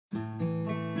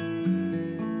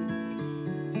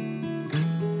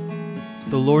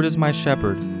The Lord is my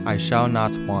shepherd, I shall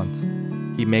not want.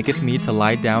 He maketh me to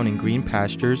lie down in green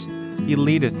pastures. He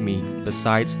leadeth me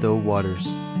beside still waters.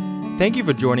 Thank you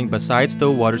for joining Beside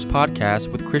Still Waters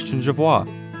podcast with Christian Javois.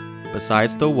 Beside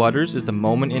Still Waters is the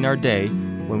moment in our day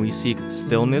when we seek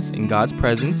stillness in God's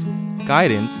presence,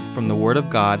 guidance from the Word of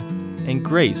God, and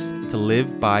grace to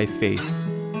live by faith.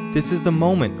 This is the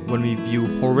moment when we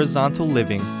view horizontal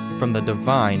living from the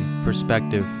divine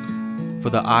perspective. For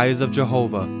the eyes of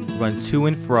Jehovah run to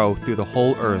and fro through the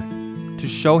whole earth to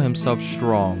show himself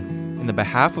strong in the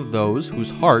behalf of those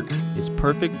whose heart is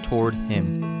perfect toward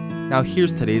him. Now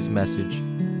here's today's message.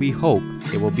 We hope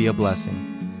it will be a blessing.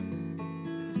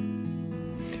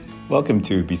 Welcome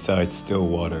to Beside Still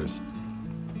Waters.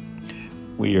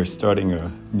 We are starting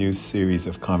a new series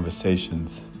of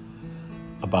conversations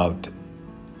about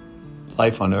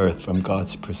life on earth from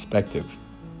God's perspective,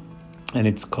 and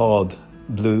it's called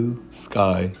Blue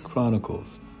Sky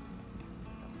Chronicles.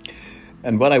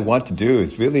 And what I want to do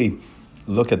is really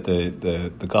look at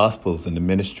the Gospels and the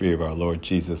ministry of our Lord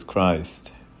Jesus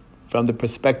Christ from the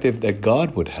perspective that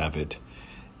God would have it,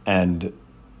 and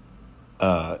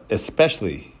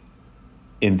especially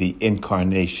in the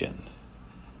incarnation,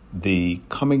 the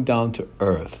coming down to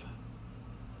earth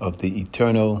of the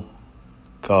eternal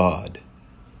God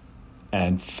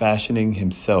and fashioning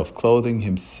himself, clothing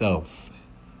himself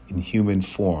in human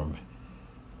form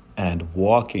and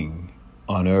walking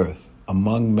on earth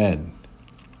among men,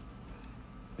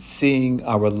 seeing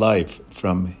our life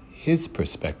from his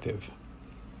perspective,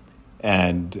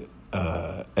 and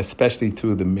especially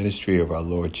through the ministry of our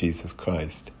Lord Jesus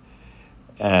Christ,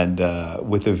 and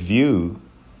with a view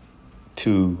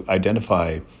to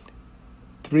identify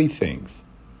three things.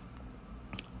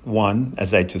 One,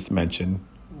 as I just mentioned,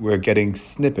 we're getting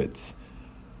snippets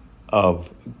of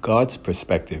God's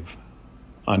perspective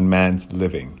on man's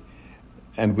living.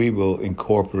 And we will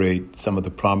incorporate some of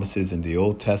the promises in the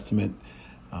Old Testament,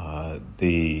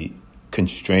 the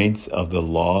constraints of the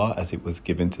law as it was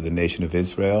given to the nation of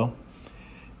Israel.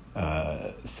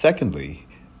 Secondly,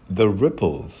 the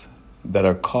ripples that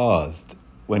are caused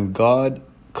when God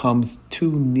comes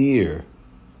too near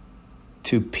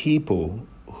to people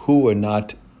who are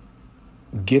not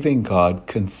giving God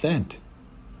consent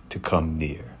to come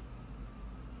near.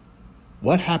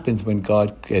 What happens when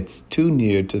God gets too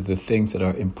near to the things that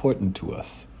are important to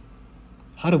us?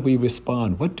 How do we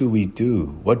respond? What do we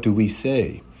do? What do we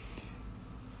say?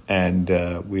 And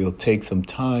we'll take some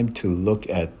time to look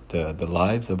at the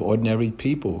lives of ordinary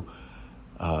people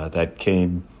that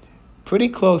came pretty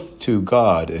close to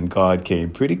God, and God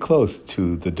came pretty close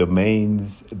to the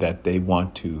domains that they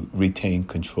want to retain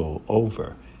control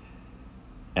over.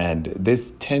 And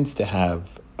this tends to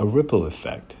have a ripple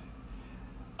effect.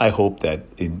 I hope that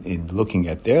in looking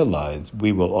at their lives,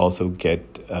 we will also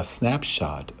get a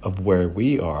snapshot of where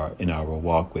we are in our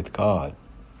walk with God.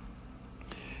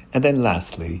 And then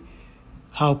lastly,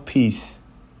 how peace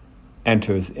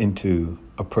enters into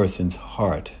a person's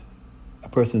heart, a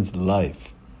person's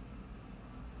life,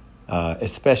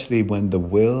 especially when the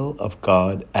will of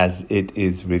God as it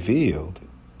is revealed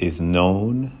is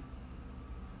known,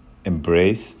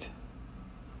 embraced,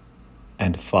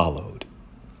 and followed.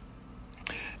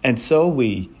 And so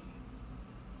we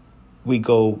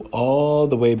go all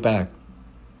the way back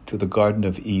to the Garden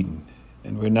of Eden.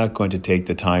 And we're not going to take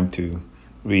the time to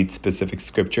read specific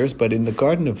scriptures, but in the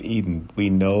Garden of Eden, we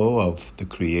know of the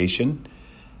creation,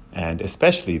 and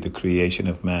especially the creation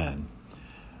of man.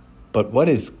 But what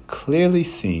is clearly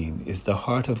seen is the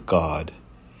heart of God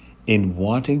in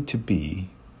wanting to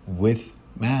be with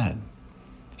man.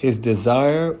 His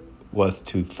desire was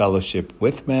to fellowship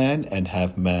with man and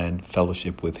have man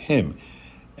fellowship with him.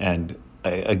 And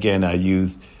I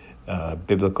use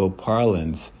biblical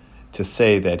parlance to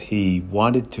say that he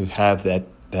wanted to have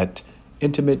that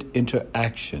intimate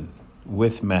interaction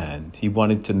with man. He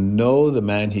wanted to know the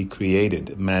man he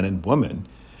created, man and woman,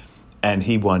 and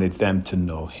he wanted them to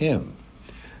know him.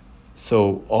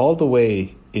 So all the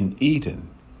way in Eden,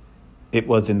 it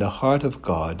was in the heart of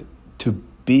God to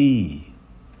be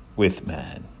with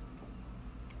man.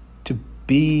 To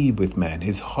be with man.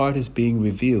 His heart is being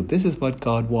revealed. This is what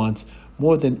God wants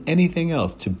more than anything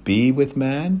else, to be with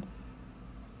man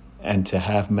and to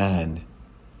have man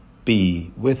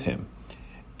be with him.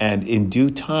 And in due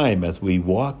time, as we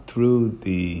walk through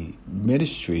the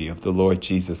ministry of the Lord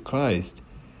Jesus Christ,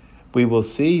 we will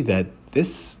see that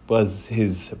this was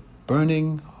his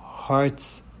burning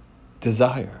heart's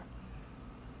desire.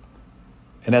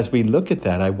 And as we look at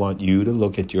that, I want you to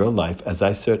look at your life, as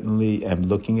I certainly am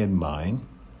looking at mine,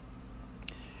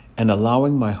 and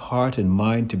allowing my heart and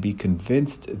mind to be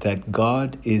convinced that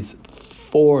God is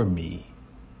for me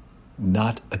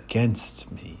not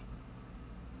against me.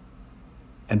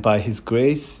 And by his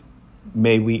grace,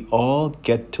 may we all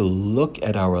get to look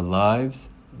at our lives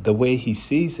the way he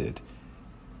sees it,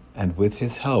 and with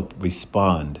his help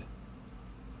respond,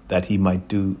 that he might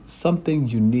do something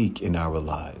unique in our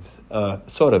lives,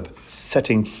 sort of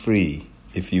setting free,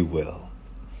 if you will.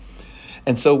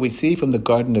 And so we see from the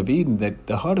Garden of Eden that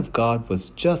the heart of God was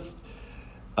just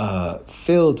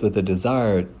filled with a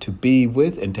desire to be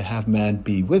with and to have man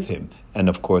be with him. And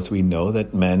of course we know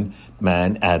that man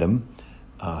Adam,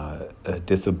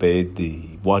 disobeyed the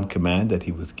one command that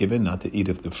he was given, not to eat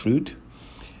of the fruit.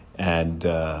 And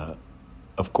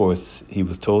of course, he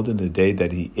was told in the day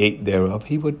that he ate thereof,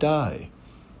 he would die.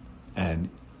 And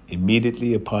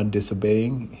immediately upon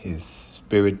disobeying, his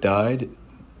spirit died,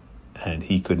 and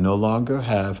he could no longer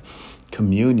have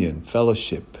communion,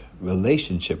 fellowship,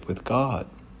 relationship with God.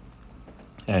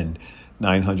 And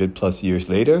 900 plus years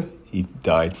later, he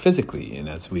died physically. And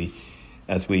as we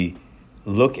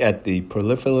look at the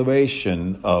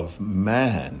proliferation of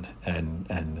man and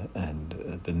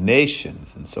the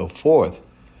nations and so forth,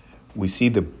 we see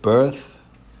the birth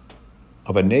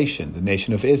of a nation, the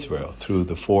nation of Israel, through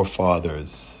the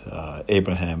forefathers,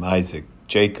 Abraham, Isaac,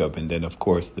 Jacob, and then, of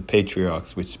course, the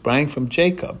patriarchs which sprang from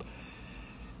Jacob,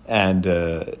 and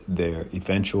their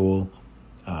eventual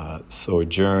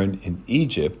sojourn in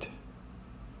Egypt,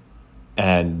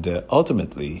 and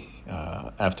ultimately,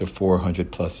 after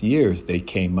 400 plus years, they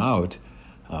came out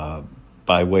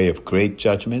by way of great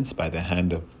judgments by the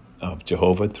hand of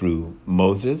Jehovah through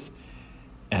Moses.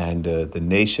 And the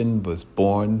nation was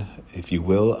born, if you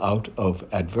will, out of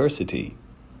adversity.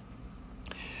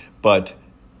 But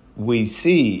we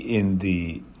see in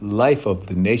the life of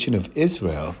the nation of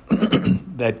Israel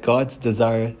that God's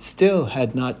desire still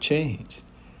had not changed.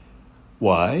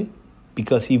 Why?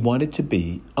 Because he wanted to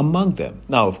be among them.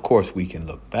 Now, of course, we can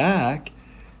look back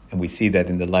and we see that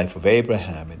in the life of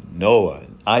Abraham and Noah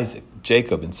and Isaac, and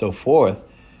Jacob, and so forth,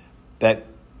 that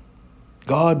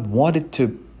God wanted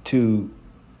to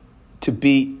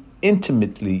be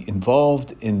intimately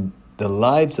involved in the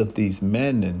lives of these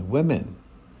men and women.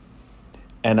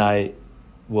 And I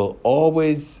will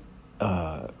always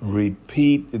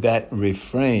repeat that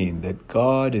refrain that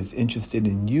God is interested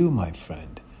in you, my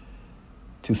friend,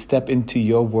 to step into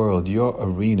your world, your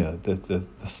arena,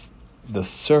 the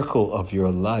circle of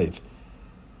your life,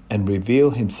 and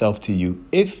reveal himself to you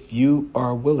if you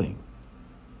are willing.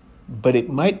 But it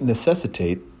might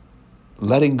necessitate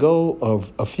letting go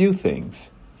of a few things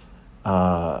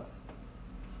and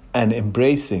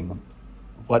embracing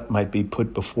what might be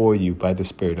put before you by the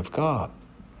Spirit of God.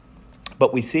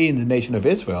 But we see in the nation of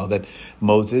Israel that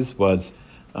Moses was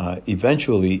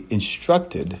eventually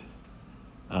instructed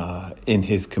in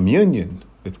his communion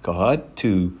with God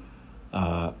to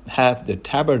have the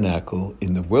tabernacle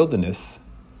in the wilderness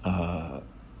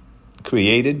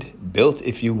created, built,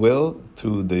 if you will,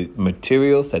 through the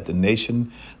materials that the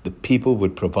nation, the people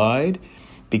would provide,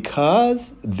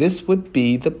 because this would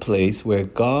be the place where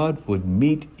God would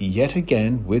meet yet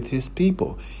again with his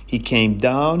people. He came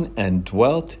down and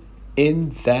dwelt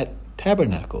in that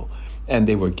tabernacle. And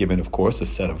they were given, of course, a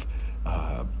set of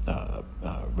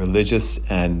religious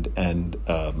and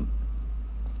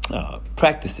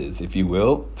practices, if you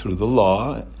will, through the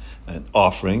law and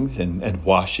offerings and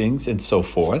washings and so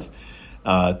forth,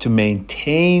 to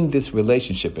maintain this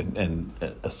relationship. And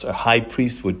a high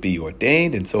priest would be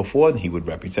ordained and so forth. And he would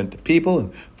represent the people.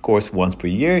 And of course, once per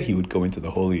year, he would go into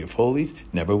the Holy of Holies,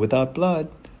 never without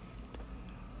blood.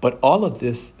 But all of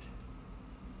this,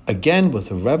 again,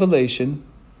 was a revelation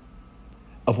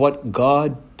of what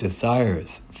God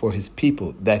desires for his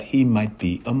people, that he might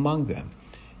be among them.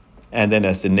 And then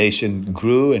as the nation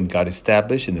grew and got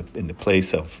established in the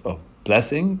place of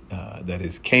blessing, that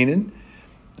is Canaan,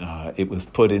 it was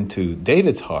put into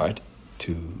David's heart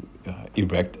to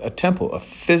erect a temple, a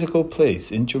physical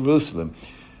place in Jerusalem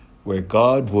where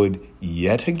God would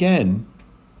yet again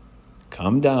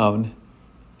come down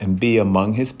and be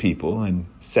among his people. And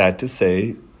sad to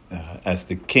say, as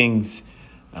the kings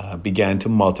began to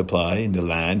multiply in the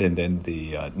land, and then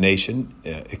the nation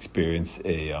experienced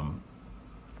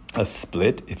a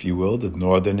split, if you will, the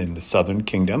northern and the southern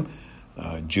kingdom,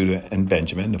 Judah and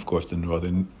Benjamin, of course, the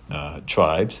northern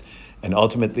tribes. And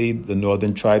ultimately, the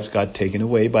northern tribes got taken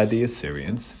away by the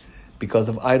Assyrians because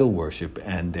of idol worship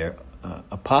and their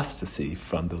apostasy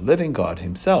from the living God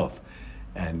himself.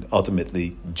 And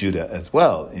ultimately, Judah as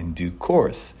well, in due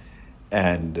course.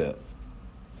 And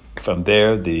from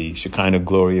there, the Shekinah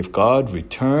glory of God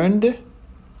returned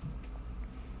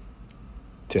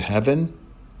to heaven.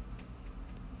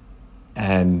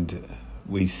 And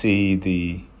we see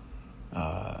the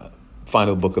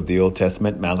final book of the Old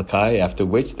Testament, Malachi, after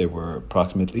which there were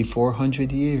approximately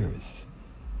 400 years.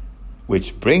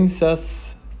 Which brings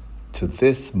us to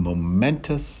this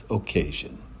momentous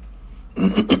occasion,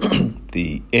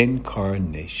 the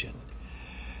Incarnation.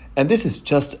 And this is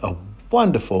just a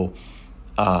wonderful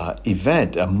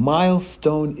event, a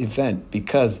milestone event,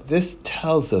 because this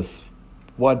tells us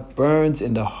what burns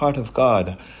in the heart of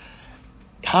God.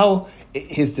 How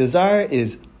his desire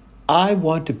is, I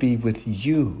want to be with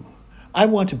you. I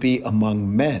want to be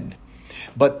among men.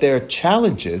 But there are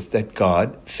challenges that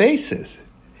God faces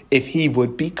if he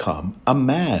would become a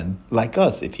man like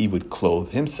us, if he would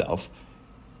clothe himself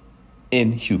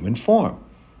in human form.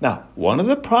 Now, one of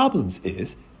the problems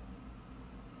is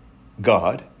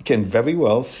God can very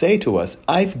well say to us,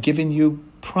 I've given you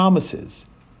promises,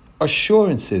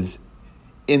 assurances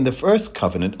in the first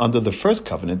covenant, under the first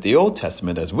covenant, the Old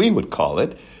Testament, as we would call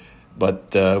it.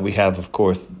 But we have, of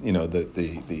course,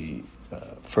 the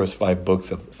first 5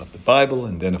 books of the Bible,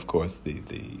 and then, of course, the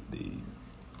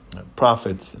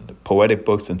prophets and the poetic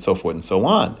books and so forth and so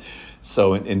on.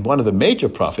 So in one of the major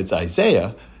prophets,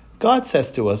 Isaiah, God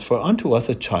says to us, for unto us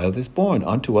a child is born,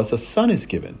 unto us a son is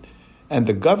given, and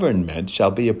the government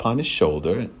shall be upon his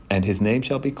shoulder, and his name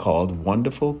shall be called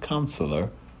Wonderful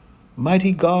Counselor,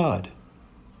 Mighty God,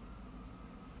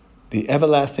 the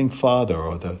Everlasting Father,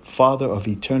 or the Father of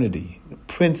Eternity, the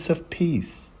Prince of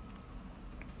Peace.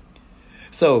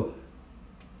 So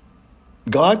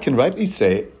God can rightly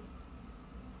say,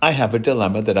 I have a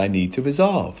dilemma that I need to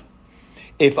resolve.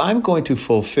 If I'm going to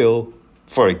fulfill,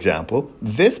 for example,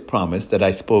 this promise that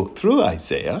I spoke through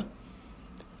Isaiah,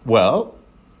 well,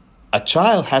 a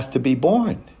child has to be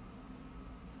born.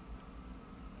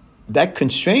 That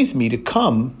constrains me to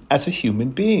come as a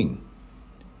human being.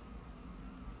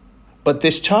 But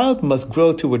this child must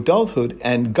grow to adulthood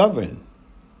and govern,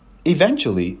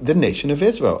 eventually, the nation of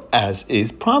Israel, as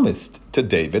is promised to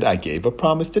David. I gave a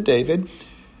promise to David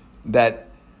that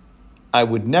I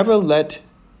would never let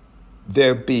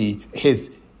there be, his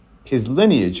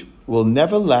lineage will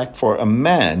never lack for a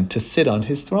man to sit on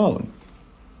his throne.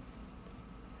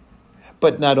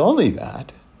 But not only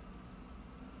that,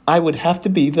 I would have to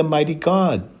be the mighty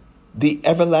God, the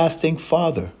everlasting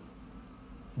Father,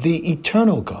 the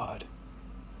eternal God,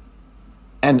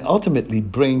 and ultimately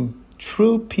bring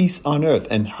true peace on earth.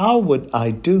 And how would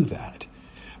I do that?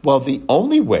 Well, the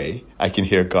only way, I can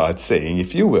hear God saying,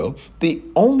 if you will, the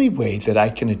only way that I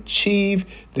can achieve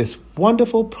this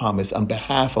wonderful promise on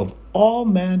behalf of all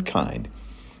mankind,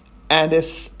 and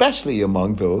especially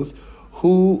among those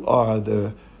who are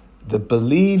the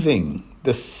believing,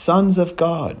 the sons of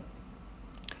God,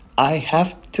 I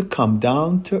have to come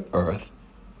down to earth,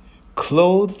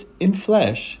 clothed in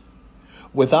flesh,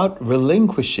 without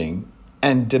relinquishing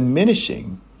and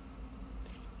diminishing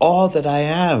all that I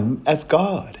am as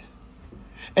God.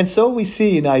 And so we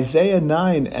see in Isaiah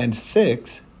 9 and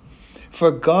 6,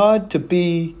 for God to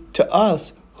be to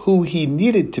us who he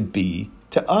needed to be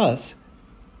to us,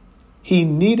 he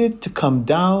needed to come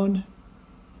down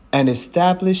and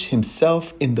establish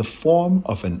himself in the form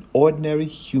of an ordinary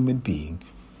human being,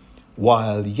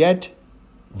 while yet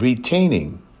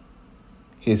retaining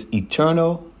his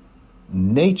eternal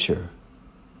nature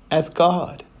as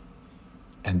God.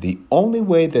 And the only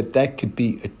way that that could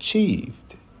be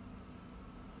achieved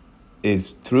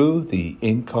is through the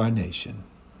incarnation.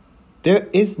 There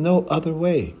is no other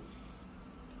way.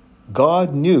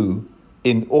 God knew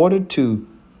in order to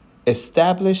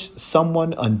establish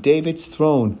someone on David's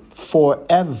throne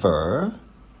forever,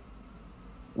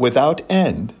 without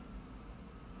end,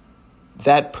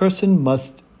 that person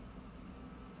must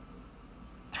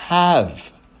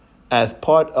have, as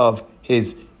part of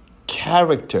his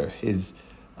character, his,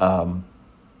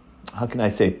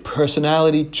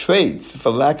 personality traits, for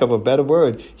lack of a better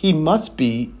word, he must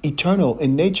be eternal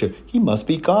in nature. He must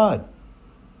be God,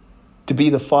 to be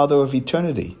the Father of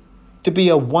eternity, to be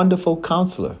a wonderful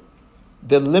counselor,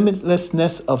 the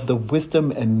limitlessness of the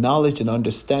wisdom and knowledge and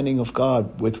understanding of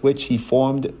God with which he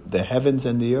formed the heavens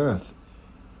and the earth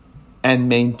and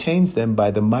maintains them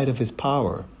by the might of his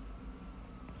power,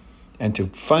 and to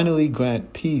finally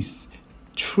grant peace,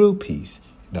 true peace,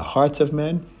 in the hearts of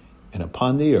men and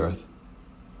upon the earth.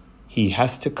 He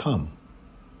has to come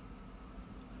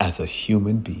as a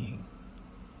human being.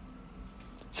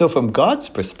 So from God's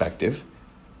perspective,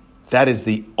 that is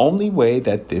the only way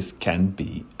that this can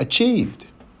be achieved.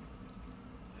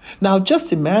 Now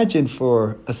just imagine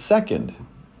for a second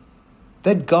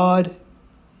that God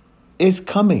is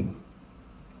coming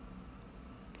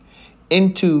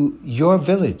into your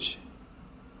village,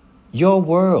 your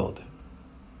world.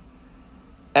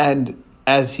 And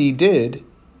as he did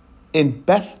in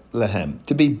Bethlehem,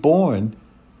 to be born,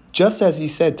 just as he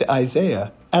said to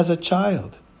Isaiah, as a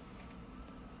child.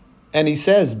 And he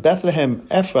says, Bethlehem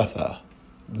Ephrathah,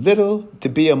 little to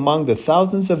be among the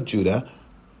thousands of Judah,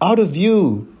 out of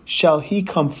you shall he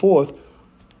come forth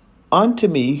unto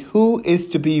me, who is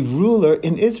to be ruler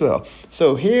in Israel.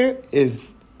 So here is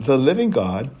the living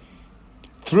God,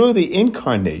 through the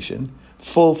incarnation,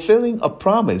 fulfilling a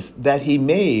promise that he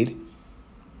made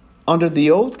under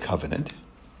the old covenant.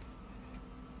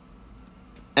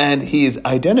 And he is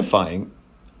identifying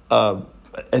an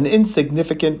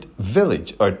insignificant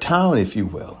village or town, if you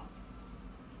will,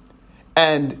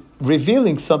 and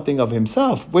revealing something of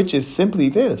himself, which is simply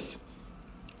this: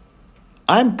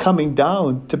 I'm coming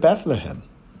down to Bethlehem,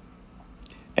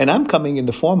 and I'm coming in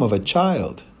the form of a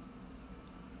child,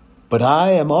 but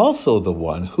I am also the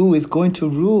one who is going to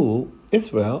rule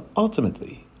Israel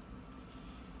ultimately.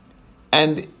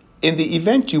 And in the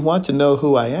event you want to know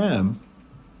who I am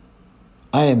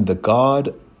the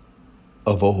God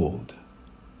of old,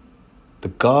 the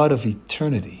God of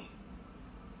eternity.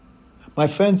 My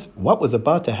friends, what was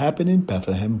about to happen in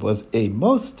Bethlehem was a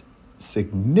most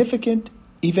significant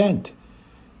event.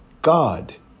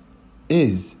 God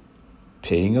is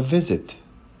paying a visit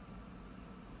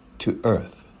to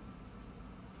earth.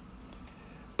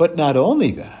 But not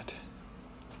only that,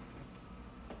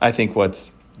 I think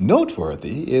what's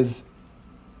noteworthy is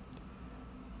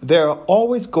there are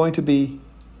always going to be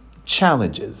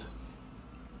challenges,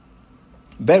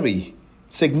 very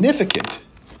significant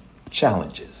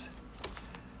challenges,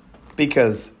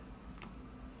 because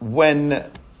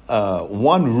when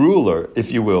one ruler,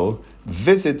 if you will,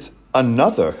 visits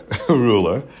another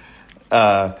ruler,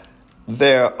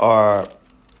 there are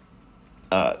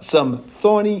some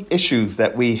thorny issues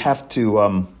that we have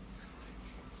to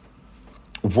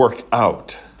work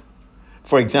out.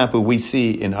 For example, we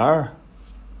see in our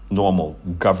normal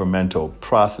governmental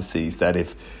processes that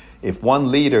if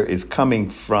one leader is coming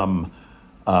from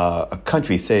a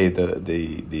country, say the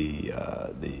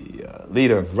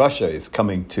leader of Russia is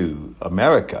coming to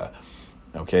America,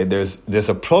 okay, there's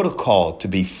a protocol to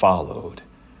be followed.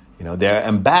 You know, there are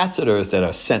ambassadors that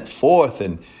are sent forth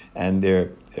and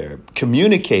they're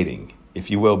communicating,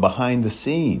 if you will, behind the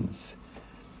scenes.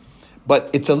 But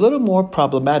it's a little more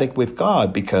problematic with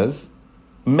God, because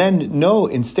men know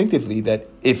instinctively that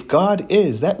if God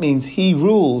is, that means he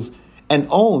rules and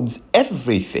owns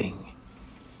everything.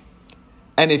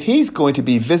 And if he's going to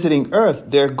be visiting earth,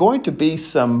 there are going to be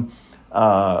some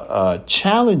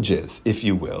challenges, if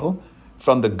you will,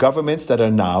 from the governments that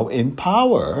are now in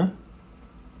power,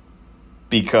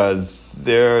 because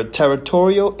there are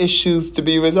territorial issues to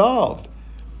be resolved.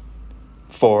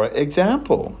 For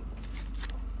example,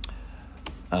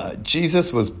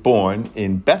 Jesus was born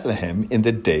in Bethlehem in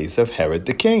the days of Herod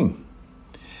the king.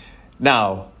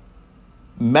 Now,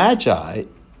 Magi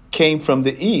came from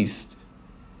the east,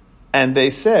 and they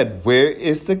said, "Where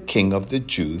is the King of the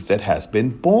Jews that has been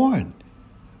born?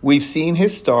 We've seen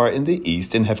his star in the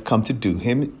east and have come to do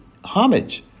him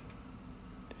homage."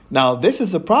 Now, this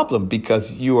is a problem,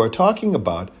 because you are talking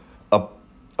about a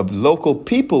local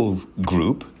people's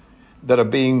group that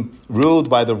are being ruled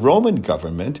by the Roman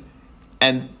government,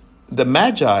 and the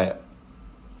Magi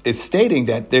is stating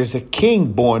that there's a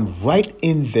king born right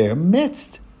in their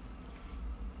midst.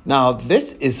 Now,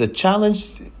 this is a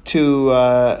challenge to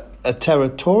a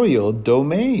territorial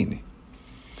domain,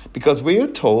 because we are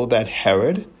told that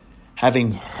Herod,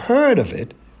 having heard of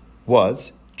it,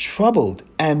 was troubled,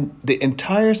 and the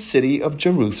entire city of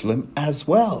Jerusalem as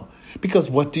well. Because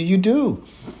what do?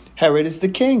 Herod is the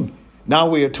king. Now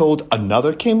we are told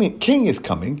another king is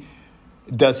coming.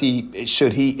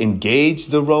 Should he engage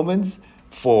the Romans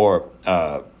for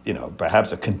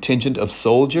perhaps a contingent of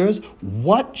soldiers?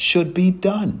 What should be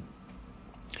done?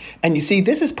 And you see,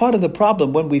 this is part of the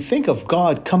problem when we think of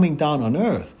God coming down on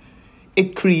earth.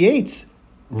 It creates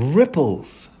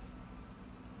ripples,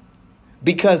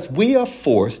 because we are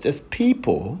forced as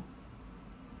people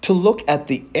to look at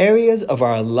the areas of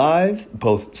our lives,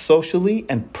 both socially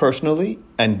and personally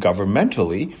and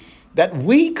governmentally, that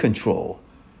we control.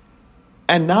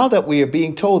 And now that we are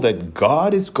being told that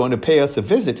God is going to pay us a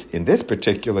visit, in this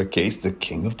particular case, the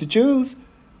King of the Jews.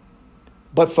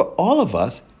 But for all of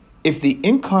us, if the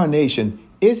incarnation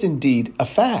is indeed a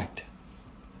fact,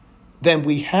 then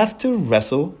we have to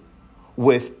wrestle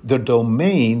with the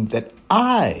domain that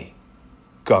I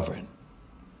govern.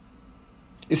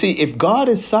 You see, if God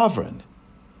is sovereign,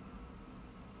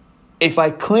 if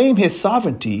I claim his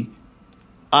sovereignty,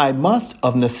 I must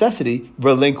of necessity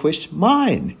relinquish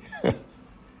mine.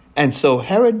 And so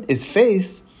Herod is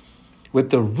faced with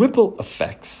the ripple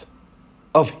effects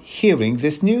of hearing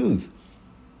this news.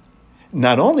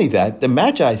 Not only that, the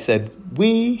Magi said,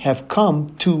 "We have come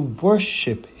to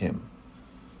worship him."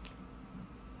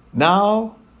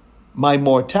 Now, my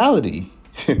mortality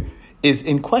is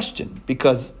in question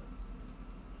because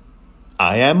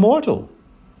I am mortal.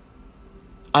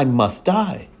 I must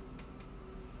die.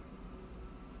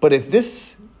 But if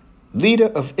this leader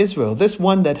of Israel, this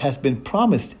one that has been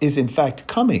promised, is in fact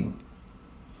coming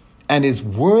and is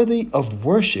worthy of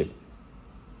worship,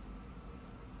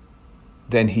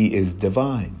 then he is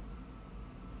divine.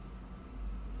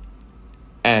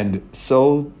 And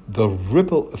so the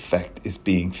ripple effect is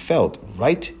being felt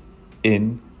right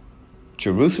in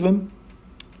Jerusalem,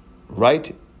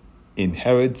 right in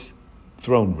Herod's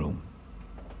throne room.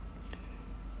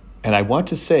 And I want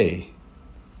to say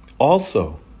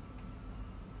also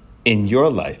in your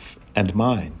life and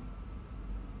mine,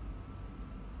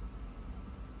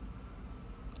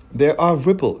 there are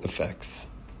ripple effects.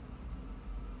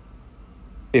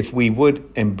 If we would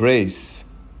embrace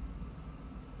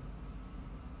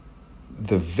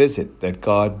the visit that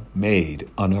God made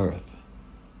on earth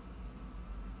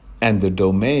and the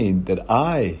domain that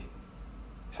I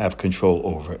have control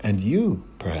over, and you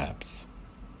perhaps.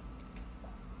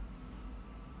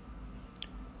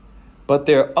 But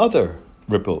there are other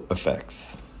ripple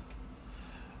effects.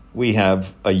 We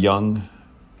have a young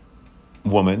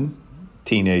woman,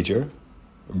 teenager,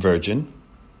 virgin,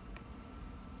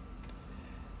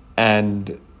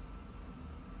 and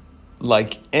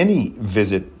like any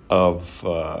visit of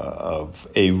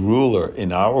a ruler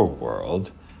in our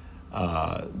world,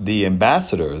 the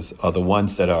ambassadors are the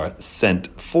ones that are sent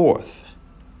forth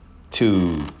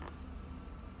to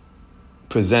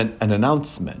present an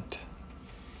announcement.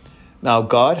 Now,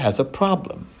 God has a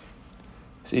problem.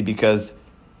 See, because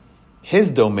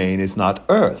his domain is not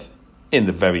earth in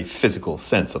the very physical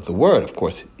sense of the word. Of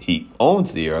course, he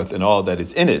owns the earth and all that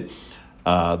is in it.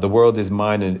 The world is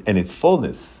mine in its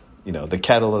fullness. You know, the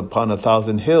cattle upon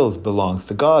 1,000 hills belongs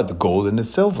to God, the gold and the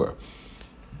silver.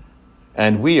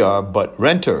 And we are but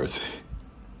renters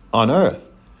on earth.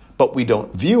 But we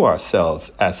don't view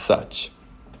ourselves as such.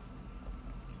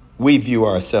 We view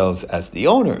ourselves as the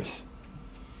owners.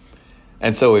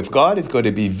 And so if God is going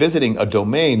to be visiting a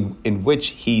domain in which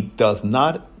he does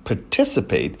not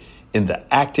participate in the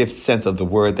active sense of the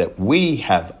word that we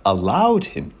have allowed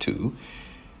him to,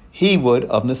 he would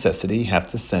of necessity have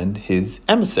to send his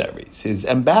emissaries, his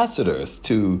ambassadors,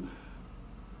 to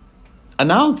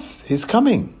announce his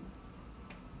coming.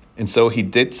 And so he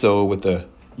did so with a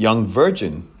young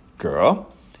virgin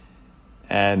girl,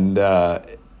 and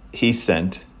he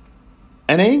sent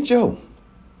an angel.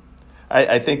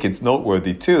 I think it's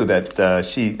noteworthy, too, that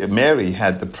Mary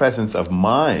had the presence of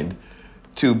mind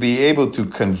to be able to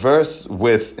converse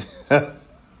with,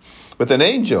 with an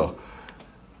angel.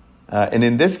 And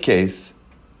in this case,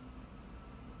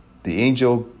 the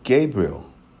angel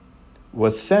Gabriel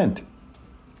was sent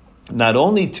not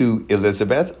only to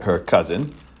Elizabeth, her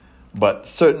cousin, but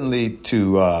certainly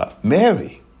to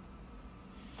Mary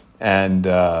and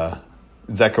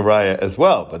Zechariah as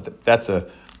well. But that's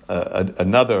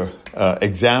another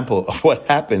example of what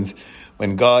happens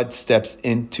when God steps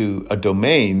into a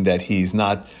domain that he's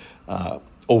not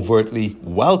overtly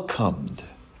welcomed.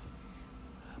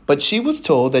 But she was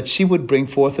told that she would bring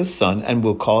forth a son and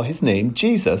will call his name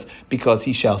Jesus, because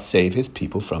he shall save his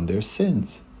people from their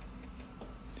sins.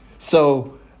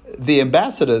 So the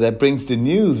ambassador that brings the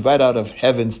news right out of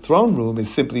heaven's throne room is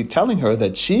simply telling her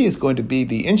that she is going to be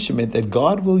the instrument that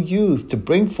God will use to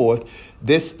bring forth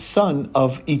this Son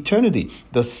of eternity,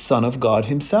 the Son of God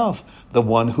himself, the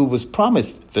one who was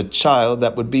promised, the child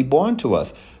that would be born to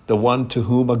us, the one to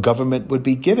whom a government would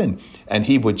be given, and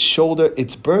he would shoulder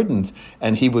its burdens,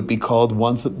 and he would be called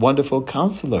Wonderful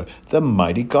Counselor, the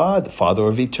Mighty God, the Father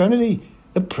of Eternity,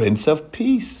 the Prince of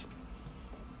Peace.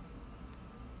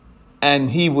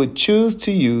 And he would choose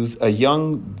to use a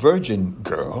young virgin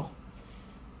girl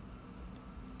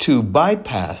to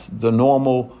bypass the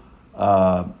normal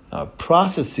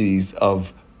processes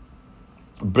of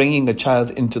bringing a child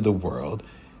into the world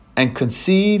and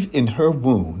conceive in her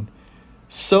womb,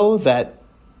 so that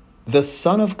the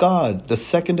Son of God, the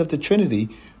second of the Trinity,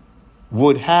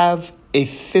 would have a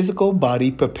physical body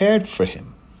prepared for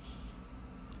him.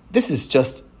 This is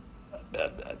just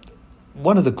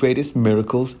one of the greatest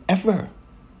miracles ever.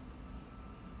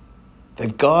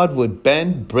 That God would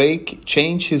bend, break,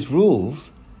 change his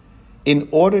rules in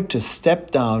order to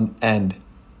step down and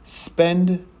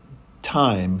spend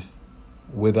time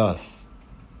with us.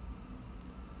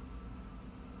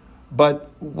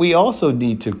 But we also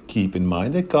need to keep in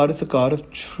mind that God is a God of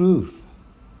truth.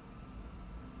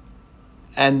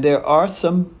 And there are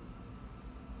some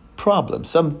problems,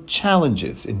 some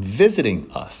challenges in visiting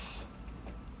us.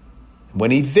 When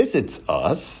he visits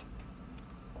us,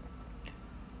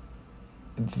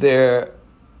 the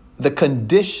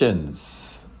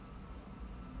conditions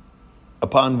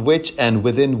upon which and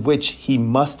within which he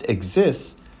must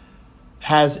exist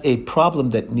has a problem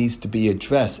that needs to be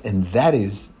addressed, and that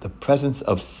is the presence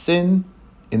of sin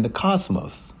in the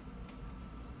cosmos.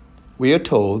 We are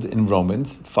told in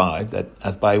Romans 5 that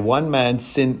as by one man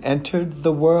sin entered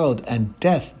the world, and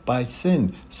death by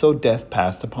sin, so death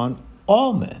passed upon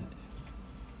all men.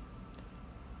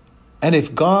 And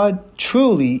if God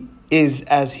truly is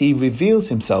as he reveals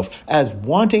himself, as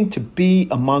wanting to be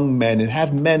among men and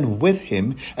have men with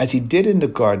him, as he did in the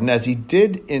garden, as he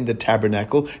did in the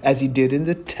tabernacle, as he did in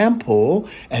the temple,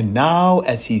 and now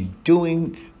as he's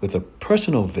doing with a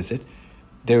personal visit,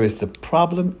 there is the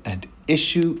problem and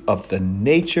issue of the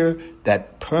nature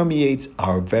that permeates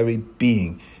our very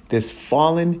being. This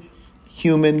fallen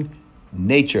human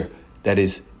nature that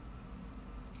is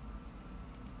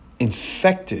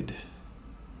infected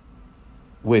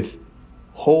with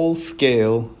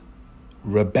whole-scale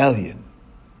rebellion,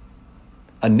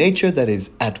 a nature that is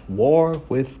at war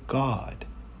with God.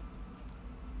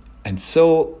 And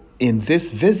so in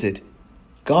this visit,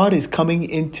 God is coming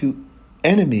into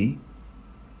enemy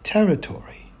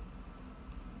territory.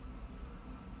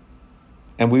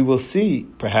 And we will see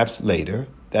perhaps later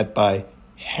that by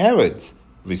Herod's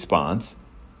response,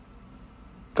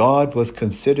 God was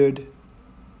considered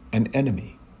an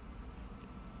enemy.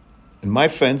 And my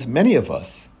friends, many of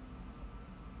us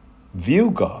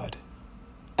view God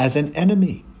as an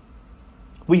enemy.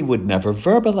 We would never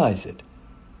verbalize it.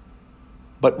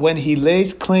 But when he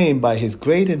lays claim by his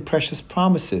great and precious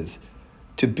promises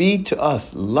to be to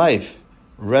us life,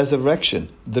 resurrection,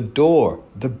 the door,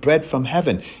 the bread from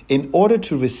heaven, in order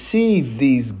to receive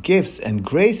these gifts and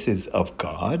graces of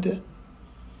God,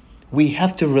 we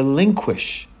have to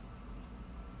relinquish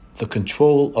the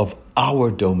control of our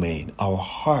domain, our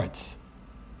hearts,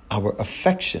 our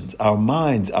affections, our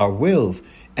minds, our wills,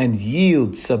 and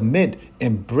yield, submit,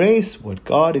 embrace what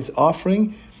God is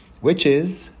offering, which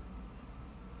is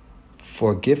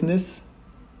forgiveness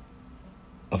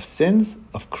of sins,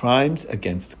 of crimes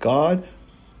against God,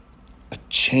 a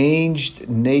changed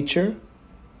nature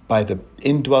by the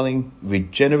indwelling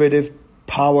regenerative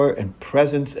power and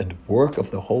presence and work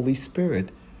of the Holy Spirit,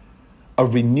 a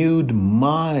renewed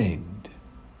mind,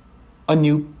 a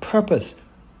new purpose,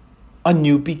 a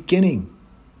new beginning,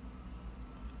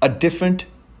 a different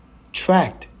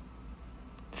tract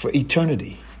for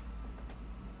eternity.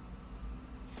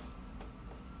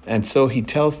 And so he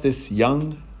tells this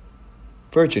young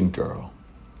virgin girl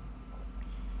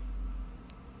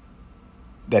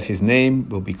that his name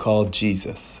will be called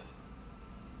Jesus.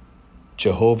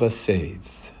 Jehovah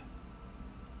saves.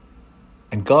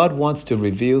 And God wants to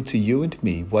reveal to you and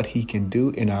me what he can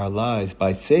do in our lives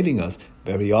by saving us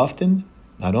very often,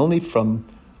 not only from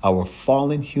our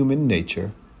fallen human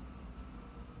nature,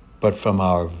 but from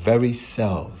our very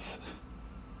selves.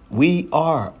 We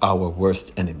are our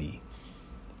worst enemy.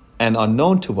 And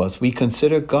unknown to us, we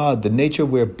consider God, the nature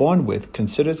we're born with,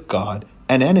 considers God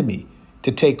an enemy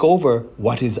to take over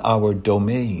what is our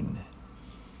domain.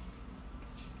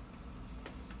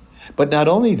 But not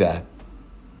only that,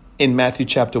 in Matthew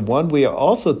chapter 1, we are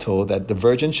also told that the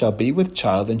virgin shall be with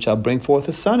child and shall bring forth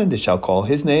a son, and they shall call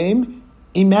his name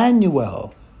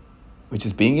Emmanuel, which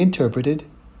is being interpreted,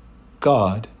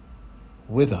 God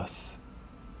with us.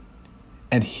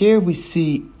 And here we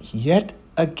see yet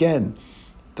again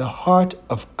the heart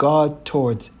of God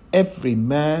towards every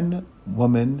man,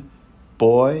 woman,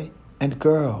 boy, and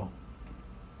girl.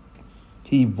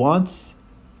 He wants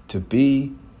to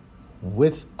be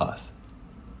with us.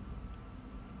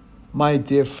 My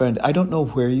dear friend, I don't know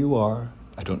where you are.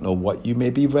 I don't know what you may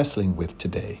be wrestling with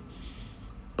today.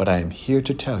 But I am here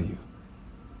to tell you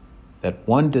that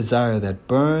one desire that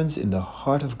burns in the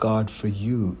heart of God for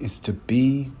you is to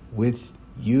be with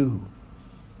you.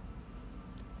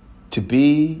 To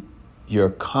be your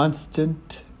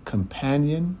constant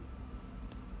companion,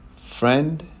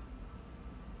 friend,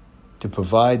 to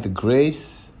provide the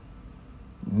grace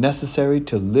necessary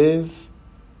to live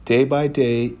day by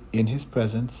day in his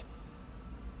presence,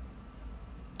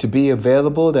 to be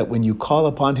available that when you call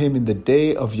upon him in the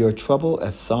day of your trouble,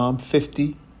 as Psalm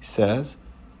 50 says,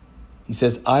 he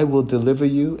says, I will deliver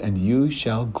you and you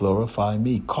shall glorify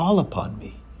me. Call upon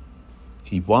me.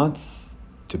 He wants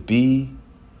to be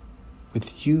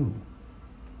with you,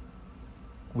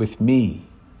 with me,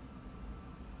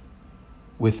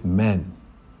 with men,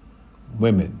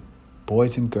 women,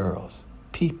 boys and girls,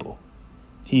 people.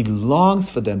 He longs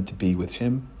for them to be with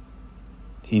him.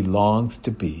 He longs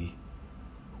to be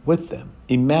with them.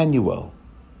 Emmanuel,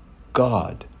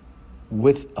 God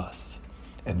with us.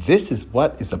 And this is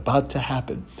what is about to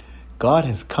happen. God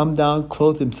has come down,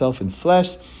 clothed himself in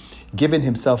flesh, given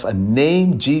himself a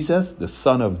name, Jesus, the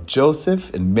son of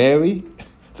Joseph and Mary,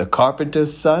 the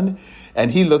carpenter's son.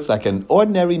 And he looks like an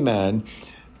ordinary man,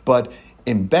 but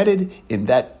embedded in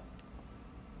that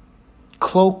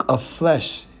cloak of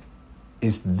flesh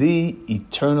is the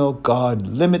eternal God,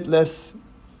 limitless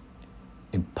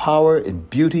in power, in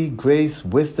beauty, grace,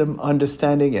 wisdom,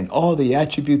 understanding, and all the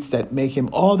attributes that make him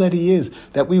all that he is,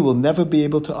 that we will never be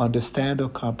able to understand or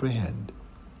comprehend.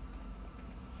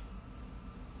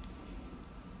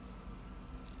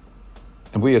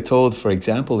 And we are told, for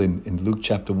example, in Luke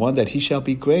chapter 1, that he shall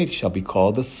be great, he shall be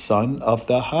called the Son of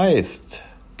the Highest.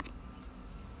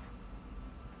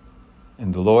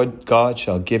 And the Lord God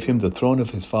shall give him the throne of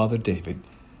his father David.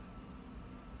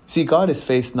 See, God is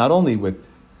faced not only with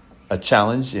a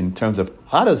challenge in terms of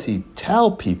how does he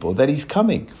tell people that he's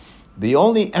coming? The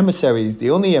only emissaries, the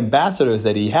only ambassadors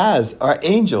that he has are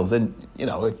angels. And,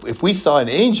 if we saw an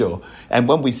angel, and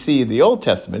when we see the Old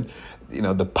Testament,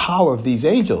 the power of these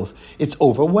angels, it's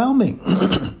overwhelming.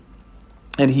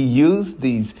 And he used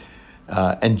these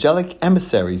angelic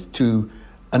emissaries to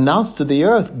announce to the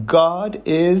earth, God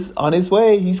is on his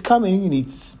way, he's coming. And he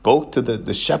spoke to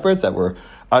the shepherds that were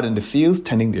out in the fields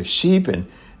tending their sheep, and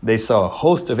they saw a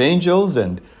host of angels,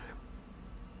 and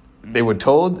they were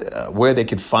told where they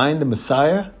could find the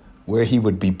Messiah, where he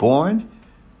would be born.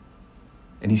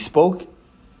 And he spoke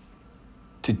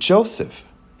to Joseph.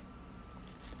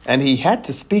 And he had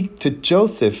to speak to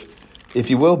Joseph, if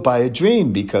you will, by a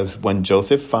dream, because when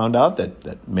Joseph found out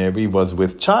that Mary was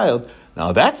with child,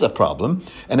 now that's a problem.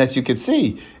 And as you can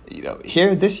see,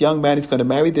 here this young man is going to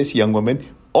marry this young woman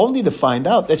only to find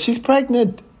out that she's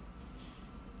pregnant.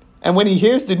 And when he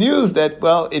hears the news that,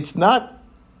 well, it's not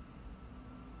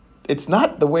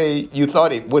the way you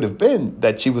thought it would have been,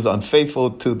 that she was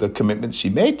unfaithful to the commitments she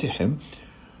made to him,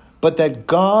 but that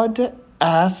God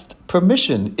asked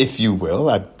permission, if you will.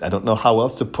 I don't know how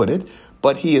else to put it,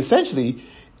 but he essentially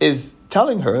is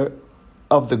telling her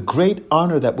of the great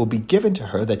honor that will be given to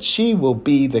her, that she will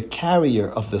be the carrier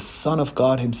of the Son of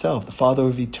God himself, the Father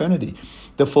of eternity,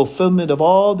 the fulfillment of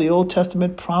all the Old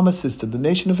Testament promises to the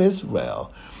nation of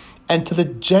Israel and to the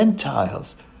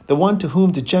Gentiles, the one to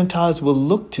whom the Gentiles will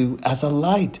look to as a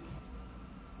light.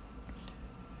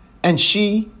 And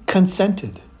she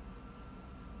consented.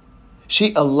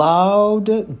 She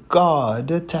allowed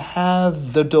God to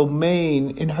have the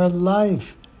domain in her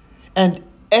life. And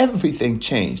everything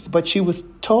changed. But she was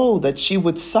told that she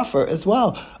would suffer as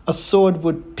well. A sword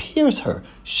would pierce her.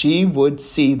 She would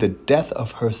see the death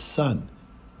of her son,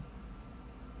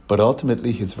 but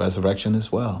ultimately his resurrection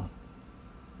as well.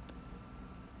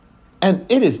 And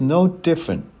it is no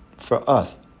different for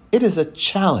us. It is a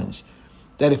challenge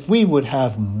that if we would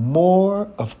have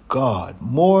more of God,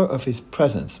 more of his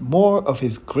presence, more of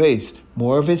his grace,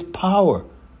 more of his power,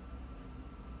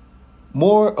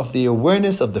 more of the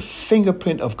awareness of the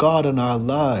fingerprint of God in our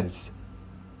lives,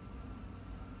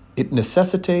 it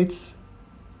necessitates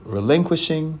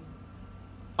relinquishing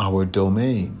our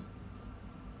domain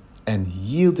and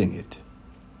yielding it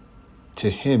to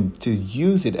him to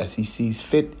use it as he sees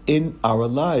fit in our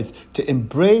lives, to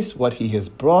embrace what he has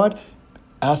brought,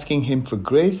 asking him for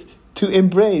grace to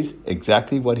embrace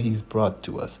exactly what he's brought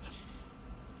to us.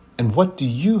 And what do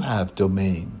you have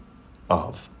domain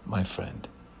of, my friend,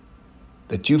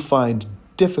 that you find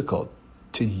difficult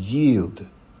to yield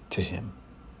to him?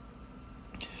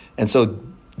 And so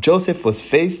Joseph was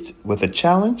faced with a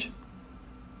challenge,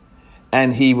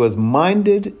 and he was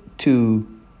minded to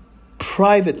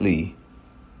privately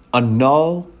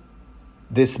annul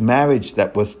this marriage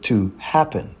that was to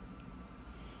happen.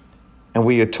 And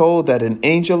we are told that an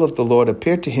angel of the Lord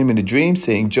appeared to him in a dream,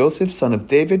 saying, Joseph, son of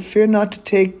David, fear not to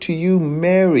take to you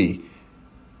Mary,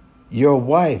 your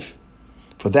wife,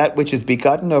 for that which is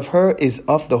begotten of her is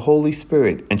of the Holy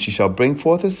Spirit, and she shall bring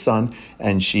forth a son,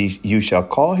 and you shall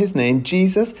call his name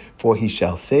Jesus, for he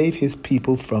shall save his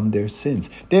people from their sins.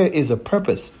 There is a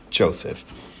purpose, Joseph,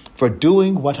 for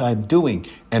doing what I'm doing,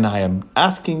 and I am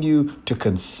asking you to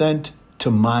consent to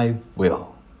my will.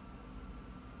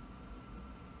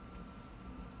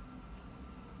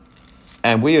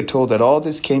 And we are told that all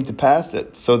this came to pass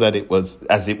so that it was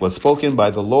as it was spoken by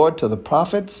the Lord to the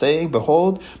prophet, saying,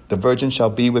 Behold, the virgin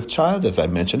shall be with child, as I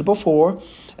mentioned before,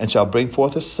 and shall bring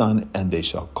forth a son, and they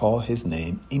shall call his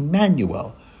name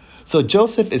Emmanuel. So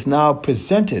Joseph is now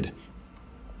presented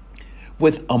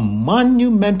with a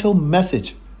monumental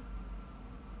message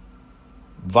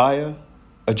via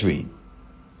a dream.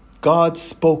 God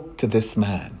spoke to this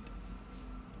man.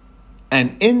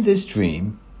 And in this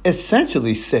dream,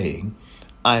 essentially saying,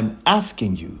 I'm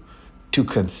asking you to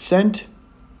consent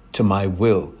to my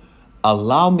will.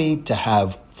 Allow me to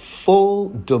have full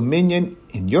dominion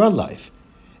in your life.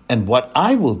 And what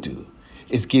I will do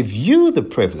is give you the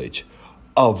privilege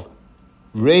of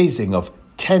raising, of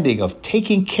tending, of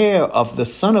taking care of the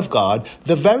Son of God,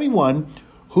 the very one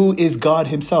who is God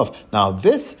himself. Now,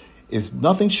 this is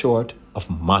nothing short of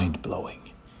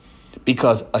mind-blowing,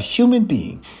 because a human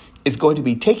being is going to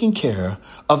be taking care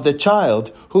of the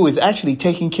child who is actually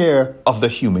taking care of the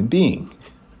human being.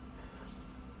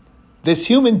 This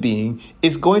human being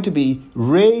is going to be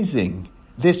raising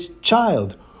this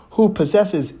child who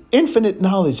possesses infinite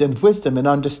knowledge and wisdom and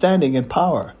understanding and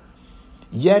power,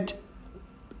 yet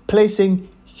placing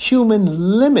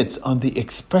human limits on the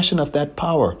expression of that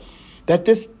power, that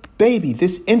this baby,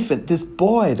 this infant, this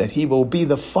boy that he will be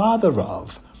the father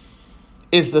of,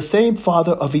 is the same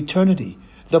Father of eternity,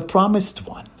 the promised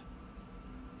one.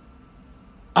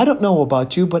 I don't know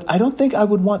about you, but I don't think I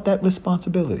would want that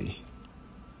responsibility.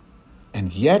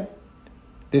 And yet,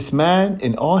 this man,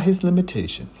 in all his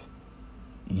limitations,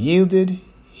 yielded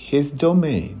his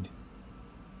domain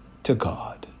to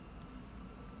God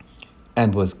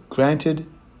and was granted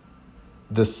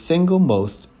the single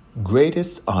most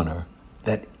greatest honor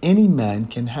that any man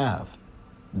can have.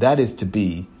 That is to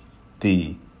be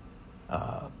the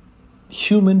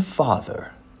human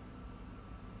father,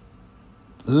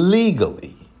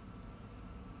 legally,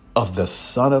 of the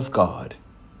Son of God,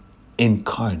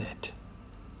 incarnate.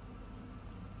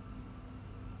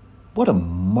 What a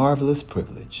marvelous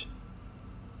privilege.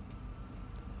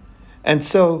 And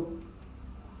so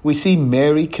we see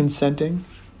Mary consenting.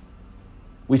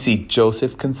 We see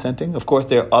Joseph consenting. Of course,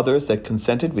 there are others that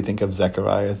consented. We think of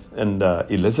Zacharias and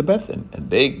Elizabeth, and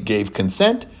they gave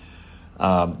consent.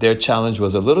 Their challenge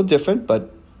was a little different,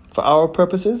 but for our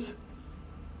purposes,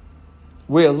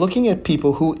 we are looking at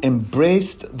people who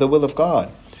embraced the will of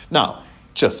God. Now,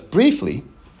 just briefly,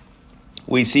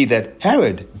 we see that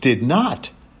Herod did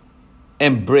not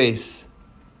embrace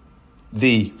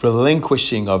the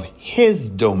relinquishing of his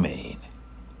domain,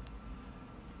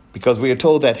 because we are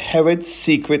told that Herod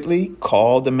secretly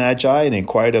called the Magi and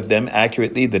inquired of them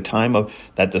accurately the time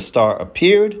that the star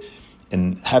appeared,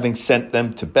 and having sent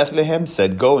them to Bethlehem,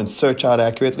 said, go and search out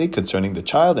accurately concerning the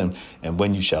child, and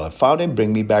when you shall have found him,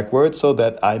 bring me back word so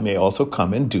that I may also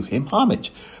come and do him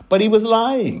homage. But he was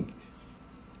lying,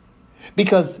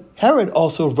 because Herod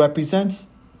also represents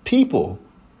people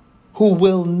who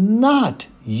will not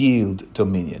yield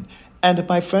dominion. And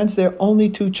my friends, there are only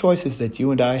two choices that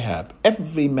you and I have.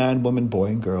 Every man, woman, boy,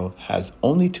 and girl has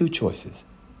only two choices.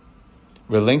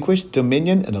 Relinquish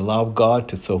dominion and allow God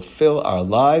to so fill our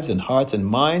lives and hearts and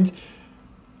minds,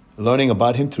 learning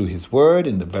about him through his word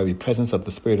in the very presence of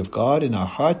the Spirit of God in our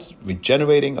hearts,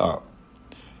 regenerating our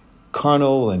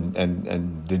carnal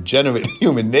and degenerate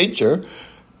human nature,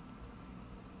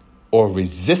 or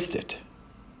resist it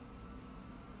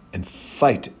and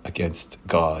fight against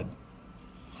God.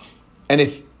 And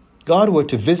if God were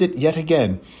to visit yet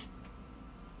again,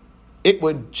 it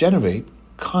would generate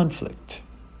conflict.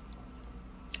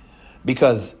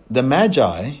 Because the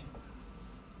Magi,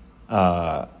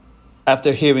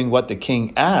 after hearing what the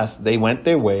king asked, they went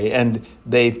their way and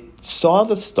they saw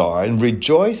the star and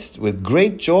rejoiced with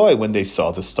great joy when they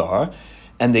saw the star.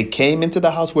 And they came into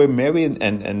the house where Mary and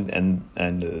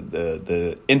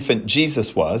the infant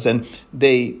Jesus was, and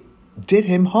they did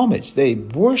him homage. They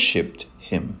worshipped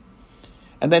him.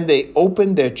 And then they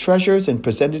opened their treasures and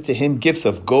presented to him gifts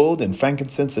of gold and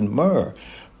frankincense and myrrh.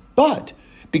 But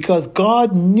because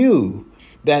God knew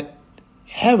that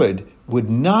Herod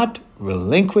would not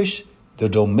relinquish the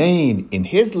domain in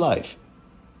his life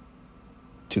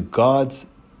to God's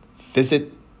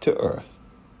visit to earth,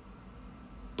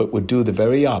 but would do the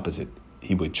very opposite.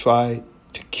 He would try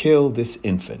to kill this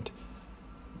infant.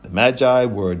 The Magi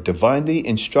were divinely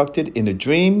instructed in a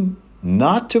dream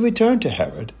not to return to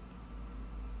Herod,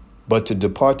 but to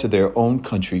depart to their own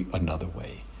country another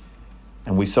way.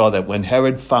 And we saw that when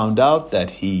Herod found out that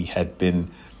he had been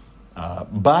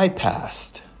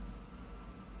bypassed,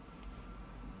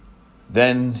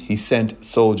 then he sent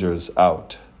soldiers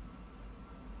out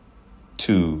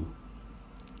to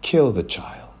kill the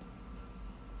child.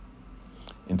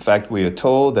 In fact, we are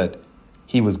told that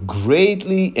he was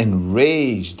greatly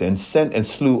enraged and sent and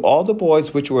slew all the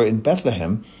boys which were in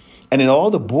Bethlehem and in all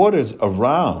the borders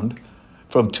around,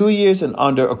 from 2 years and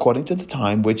under, according to the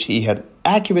time which he had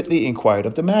accurately inquired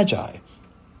of the Magi.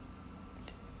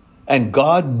 And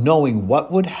God, knowing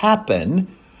what would happen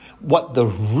what the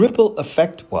ripple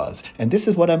effect was. And this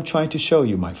is what I'm trying to show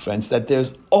you, my friends, that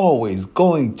there's always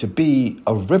going to be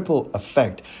a ripple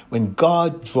effect when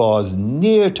God draws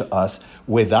near to us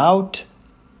without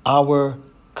our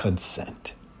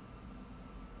consent.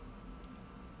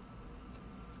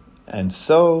 And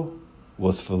so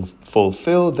was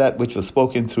fulfilled that which was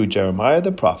spoken through Jeremiah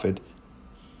the prophet,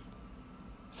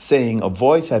 saying, a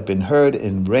voice had been heard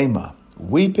in Ramah,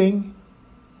 weeping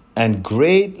and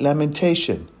great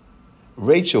lamentation,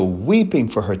 Rachel weeping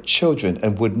for her children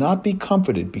and would not be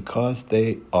comforted because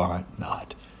they are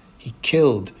not. He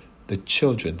killed the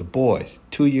children, the boys,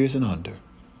 2 years and under.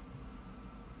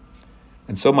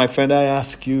 And so, my friend, I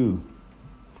ask you,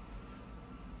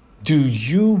 do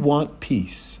you want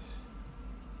peace?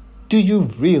 Do you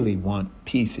really want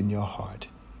peace in your heart?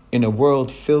 In a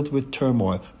world filled with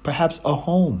turmoil, perhaps a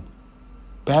home.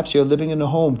 Perhaps you're living in a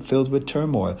home filled with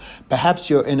turmoil. Perhaps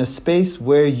you're in a space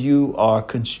where you are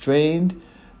constrained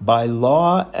by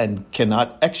law and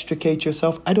cannot extricate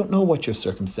yourself. I don't know what your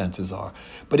circumstances are,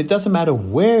 but it doesn't matter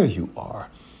where you are.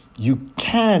 You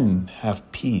can have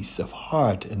peace of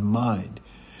heart and mind.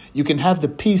 You can have the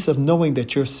peace of knowing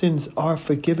that your sins are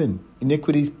forgiven,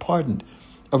 iniquities pardoned,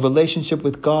 a relationship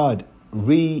with God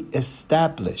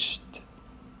reestablished.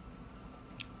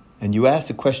 And you ask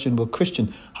the question, well,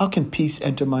 Christian, how can peace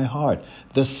enter my heart?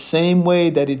 The same way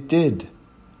that it did.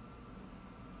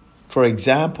 For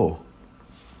example,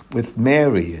 with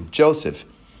Mary and Joseph.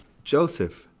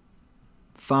 Joseph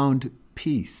found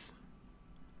peace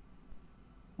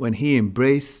when he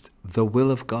embraced the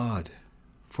will of God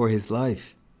for his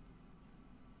life.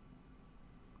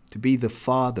 To be the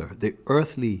father, the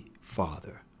earthly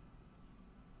father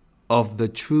of the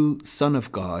true Son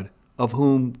of God, of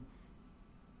whom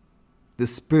the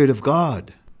Spirit of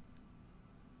God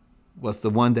was the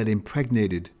one that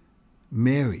impregnated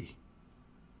Mary.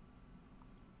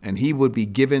 And he would be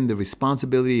given the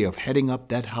responsibility of heading up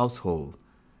that household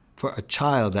for a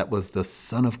child that was the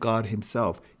Son of God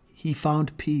himself. He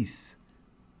found peace.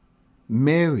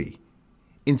 Mary,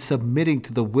 in submitting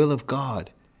to the will of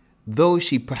God, though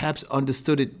she perhaps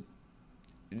understood it,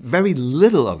 very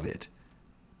little of it,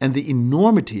 and the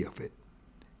enormity of it,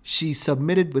 she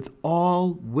submitted with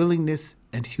all willingness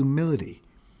and humility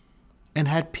and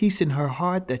had peace in her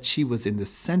heart that she was in the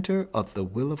center of the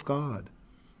will of God.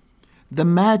 The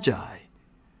Magi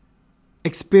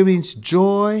experienced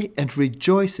joy and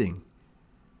rejoicing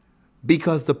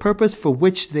because the purpose for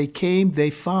which they came, they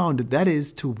found, that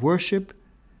is to worship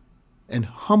and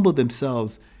humble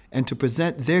themselves and to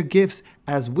present their gifts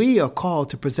as we are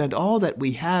called to present all that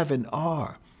we have and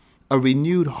are. A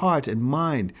renewed heart and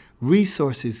mind,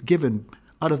 resources given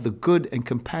out of the good and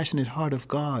compassionate heart of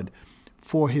God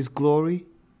for His glory,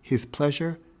 His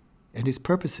pleasure, and His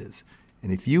purposes.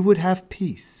 And if you would have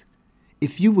peace,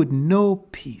 if you would know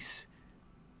peace,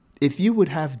 if you would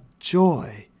have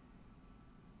joy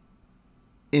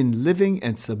in living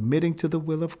and submitting to the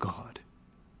will of God,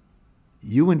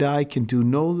 you and I can do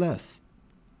no less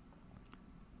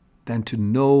than to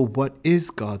know what is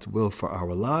God's will for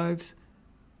our lives,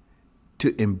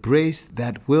 to embrace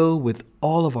that will with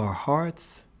all of our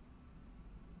hearts,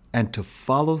 and to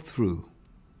follow through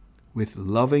with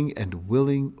loving and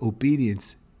willing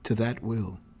obedience to that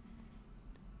will,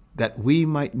 that we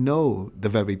might know the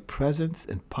very presence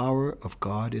and power of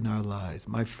God in our lives.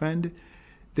 My friend,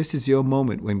 this is your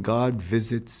moment when God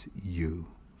visits you,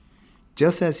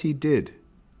 just as He did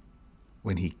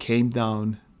when He came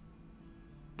down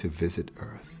to visit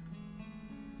earth.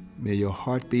 May your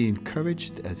heart be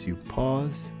encouraged as you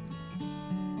pause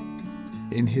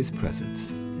in His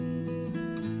presence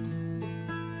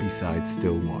beside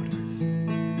still waters.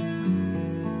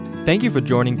 Thank you for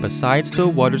joining Beside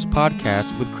Still Waters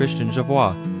podcast with Christian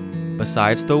Javois.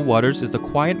 Beside Still Waters is the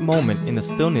quiet moment in the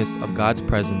stillness of God's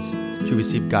presence to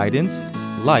receive guidance,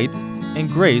 light, and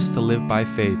grace to live by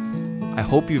faith. I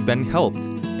hope you've been helped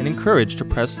and encouraged to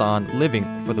press on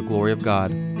living for the glory of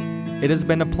God. It has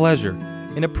been a pleasure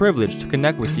and a privilege to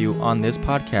connect with you on this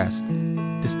podcast.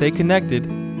 To stay connected,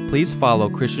 please follow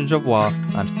Christian Javois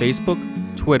on Facebook,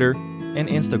 Twitter, and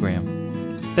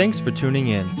Instagram. Thanks for tuning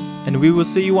in, and we will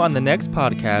see you on the next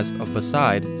podcast of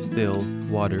Beside Still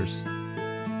Waters.